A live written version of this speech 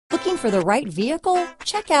Looking for the right vehicle?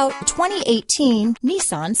 Check out 2018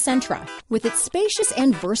 Nissan Sentra. With its spacious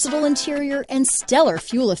and versatile interior and stellar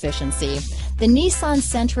fuel efficiency, the Nissan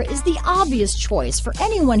Sentra is the obvious choice for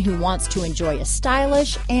anyone who wants to enjoy a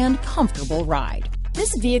stylish and comfortable ride.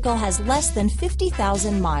 This vehicle has less than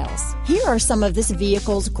 50,000 miles. Here are some of this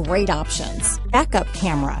vehicle's great options: backup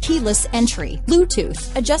camera, keyless entry,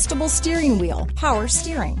 Bluetooth, adjustable steering wheel, power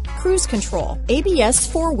steering, cruise control, ABS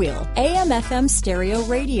 4-wheel, AM/FM stereo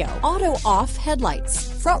radio, auto off headlights,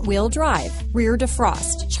 front wheel drive, rear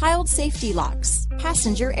defrost, child safety locks,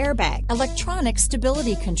 passenger airbag, electronic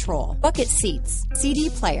stability control, bucket seats, CD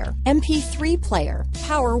player, MP3 player,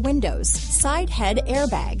 power windows, side head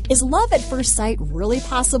airbag. Is love at first sight really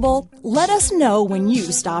possible? Let us know when you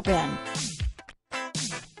stop in.